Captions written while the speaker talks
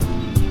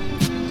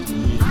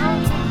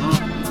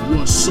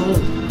war song,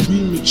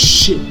 remix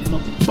shit,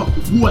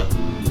 motherfucker, what?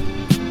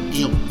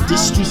 Yo,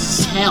 this streets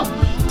is hell,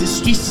 this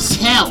streets is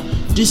hell,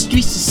 this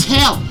streets is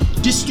hell,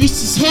 this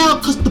streets is hell,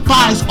 cause the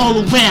body's all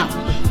around.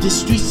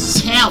 This streets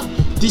is hell,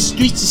 this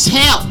streets is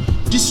hell,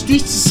 this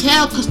streets is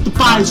hell, cause the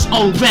body's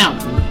all around.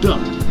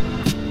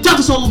 Duck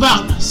is all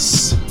around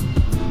us.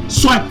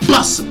 So I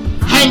bust them,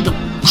 hang them,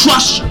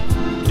 crush them,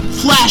 and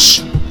flash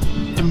them,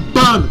 and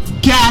burn them,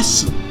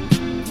 gas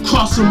them,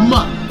 cross them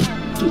up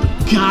through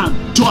the god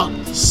of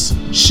darkness,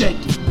 shaking.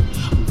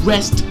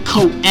 Rest the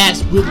cold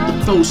ass with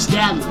the faux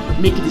styling,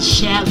 making it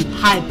shallow,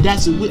 high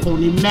dancing with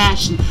on it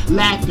mashing,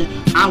 laughing.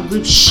 I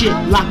rip shit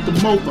like the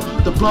mover,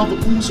 the brother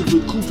oozing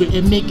with Cooper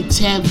and make it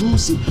tan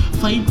losing.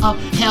 Flame up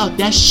hell,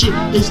 that shit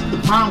is the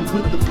bomb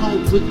with the pole,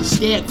 with the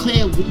stare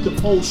clear, with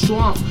the old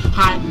storm.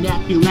 High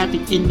napping,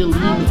 laughing in the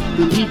leaning,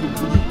 believing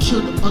when you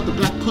kill the other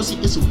black pussy,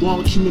 it's a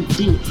wrong human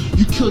being.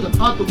 You kill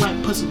the other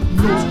white pussy,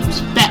 who knows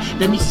who's fat,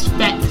 that means he's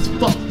fat as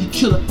fuck. You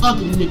kill the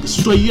other nigga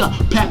straight up,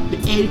 pack the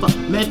Ava,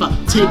 lever,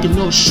 taking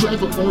no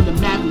shriver on the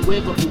map,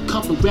 waiver, and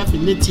cover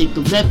rapping, then take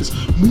the levers.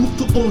 Move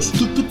the old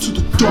stupid to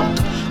the dark.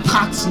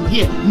 Cox in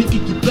here,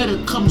 nigga, you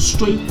better come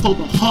straight for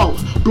the horror.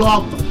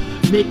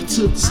 Blogger, make it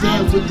to the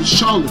stand with the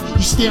Charlotte.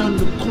 You stare in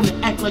the corner,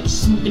 act like you're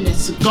smoking that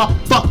cigar.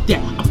 Fuck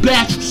that, I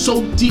blast you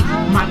so deep.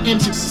 My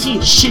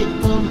M16 shit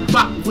on the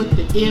rock with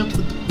the air for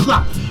the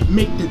clock.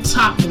 Make the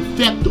top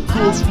infect the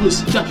hoes real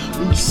stuff.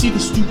 When you see the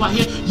street right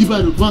here, you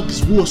better run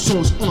cause war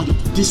songs on you.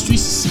 This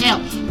streets is hell.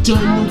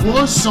 During the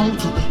war song,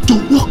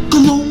 don't walk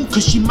alone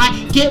cause you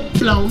might get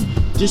blown.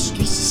 This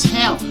streets is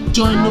hell.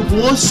 During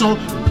the war song,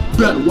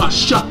 better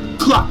watch out the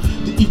clock,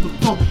 the evil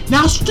phone.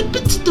 Now strip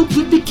it to the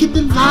whip and kill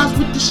the lines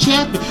with the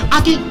champagne.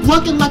 I get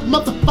working like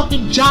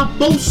motherfucking John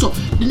Boso.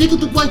 The nigga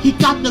the one he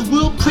got the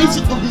real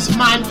crazy on his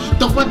mind.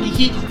 The one that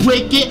he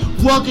wicked,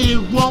 rugged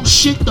and wrong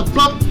shit, the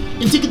bump.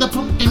 And take the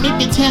pump and make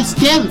it test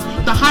daily.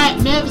 The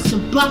Hyatt Mavis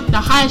and block the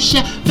high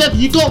share. Baby,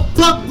 you go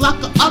buck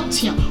like a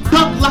uptown,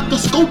 buck like a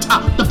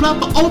scota, the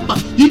blubber over.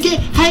 You get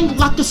hang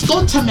like a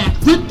scota man,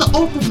 with the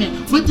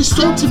overman, with the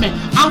solta man.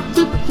 I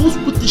flip hoes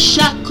with the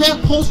shot, clear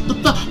hoes the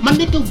fuck. My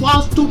nigga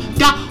walls through,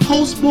 got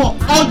hoes more.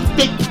 All you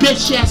fake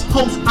bitch ass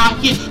hoes out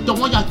here, the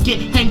one y'all get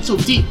hang so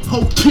deep,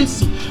 hoe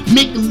kissy.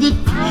 Make it lift,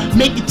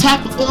 make it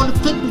tackle on the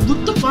flipper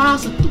with the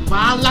rhymes like the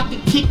rhyme like a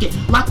kick it,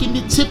 locking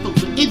the tipper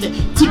with it.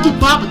 Ticket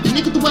barber, the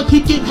nigga the one he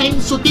get hanging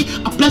so deep.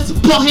 I bless his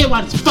bald head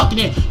while it's fucking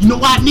head. You know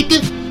why,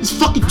 nigga? It's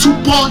fucking two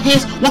bald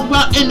heads walk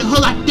around in the hood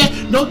like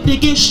that. No, they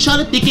get shut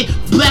up, they get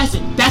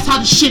blasted. That's how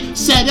the shit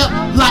set up,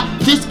 like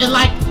this and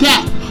like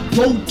that.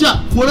 Rolled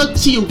up, what up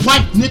to your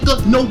wife,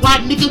 nigga? No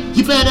white nigga,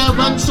 you better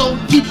run so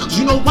deep. Cause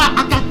you know why?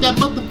 I got that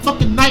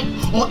motherfucking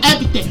knife on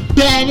everything.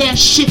 Badass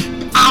shit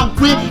I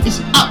wear is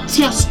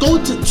uptown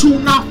Scota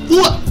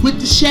 294 with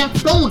the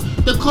shaft blowing.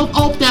 The coke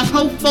off that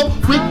whole phone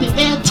with the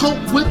air tote,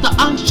 with the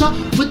unshot,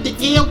 with the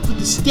air, with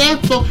the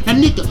stand phone. Now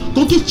nigga,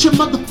 go get your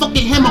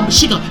motherfucking hammer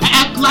machine gun and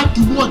act like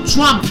you want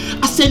drama.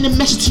 I send a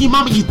message to your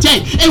mama, you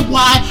dead. And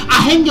why?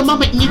 I hang your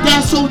mama and your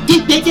dad so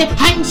deep, they get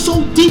hanging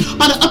so deep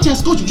by the uptown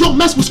Scota. You don't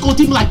mess with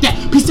Scota like that.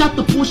 Peace out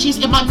the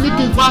Porsches and my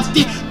niggas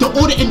roster, the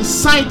order and the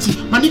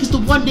society. My niggas the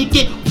one they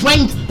get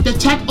wanged. The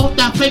tag off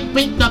that fake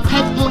bank, the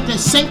path on the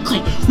same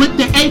claim with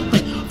the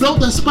A-plane. Blow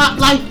the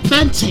spotlight,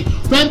 vente,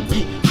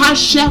 rampage, high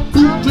shaft,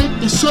 boot with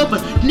the server.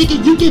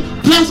 Nigga, you get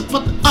blessed,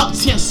 but the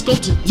uptown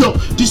Scota. Yo,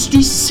 this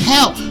streets is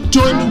hell.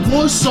 During the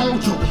war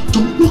song, yo,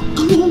 don't walk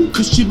alone,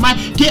 cause you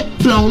might get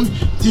blown.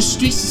 This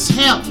streets is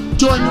hell.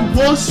 During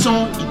the war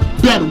song,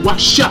 you better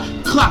watch out,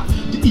 clock,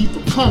 the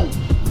evil poem.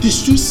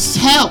 This streets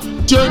is hell.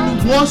 During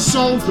the war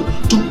song, yo,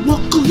 don't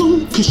walk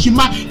alone, cause you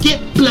might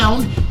get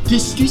blown.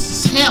 This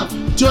streets is hell.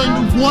 During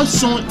the war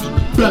song,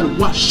 you better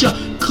watch out,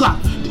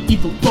 clock, the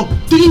evil foe.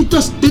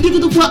 The nigga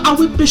the one I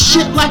whip this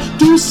shit like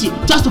Doozy.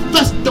 Just the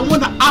flesh, the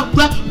one that I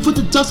rap for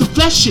the dust of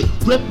flesh shit.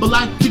 Rip but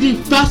like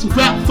getting fast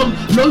rap from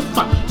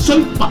Lo-Fi,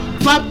 Surfer,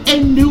 rap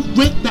and new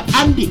with the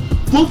Andy,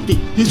 Wolfie,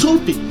 his whole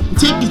thing.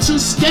 Take it to the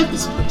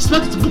Stanford,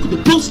 expect to book the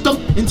bluestone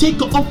and take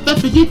it off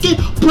ever. You get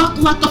blocked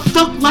like a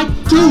fuck like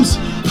Bruce.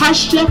 High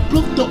shaft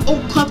broke the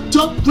old club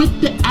up with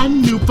the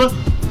maneuver.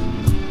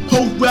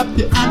 Whole rap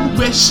the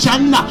anywhere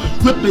shana.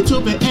 Rip it to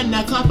the end,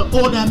 I clap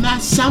all that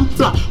mass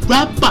sampler.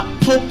 Rapper,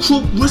 whole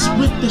crew wrist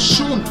with the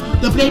shoon.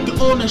 The blanket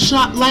on a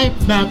shot like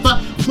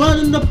mapper.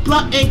 Running the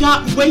block and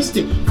got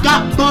wasted.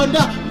 Got burned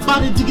up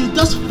by the diggy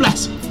dust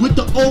flash. With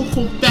the old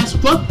whole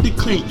fast, rough the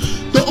clean.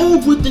 The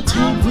old with the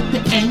tank, with the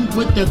end,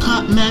 with the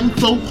cut man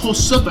flow whole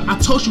server. I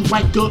told you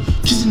white girl,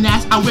 kissing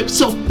ass, I whip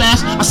so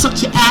fast. I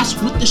sucked your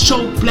ass with the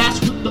show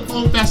blast, with the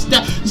old fast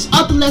step. This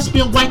other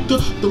lesbian white girl,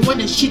 the one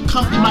that she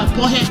come in my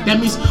forehead. That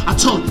means I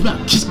told you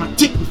better kiss my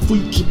dick before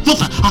you keep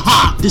moving.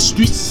 Haha, the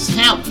streets is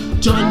hell.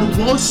 During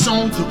the war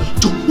song, yo,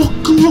 don't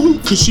walk alone,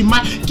 cause you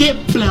might get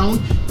blown.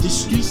 The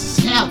streets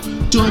is hell.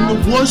 During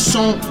the war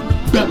song,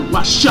 better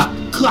watch out,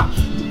 clock,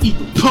 the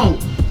evil poem.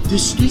 The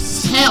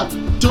streets is hell.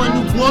 During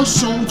the war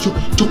song, yo,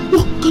 don't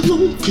walk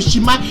alone, cause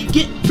you might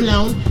get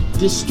blown.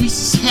 The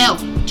streets is hell.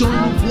 During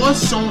the war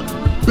song,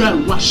 better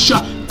watch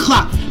out,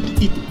 clock,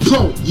 the evil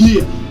poem,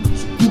 yeah.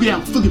 boogie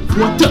down Philly,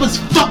 boy. That was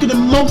fucking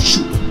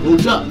emotional.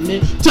 Hold up,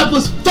 man. That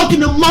was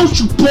fucking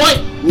emotional, boy.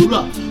 Hold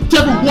up.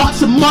 Devil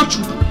walks amongst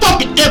you, the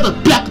fucking ever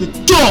black the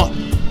door.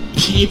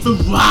 Came for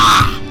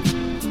ride.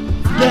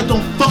 Better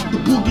don't fuck the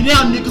boogie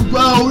down, nigga.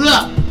 Roll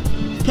up.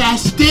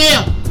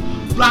 Pastel.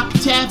 Block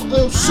tap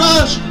on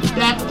surge.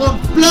 Back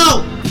on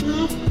flow.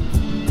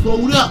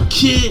 Roll up,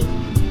 kid.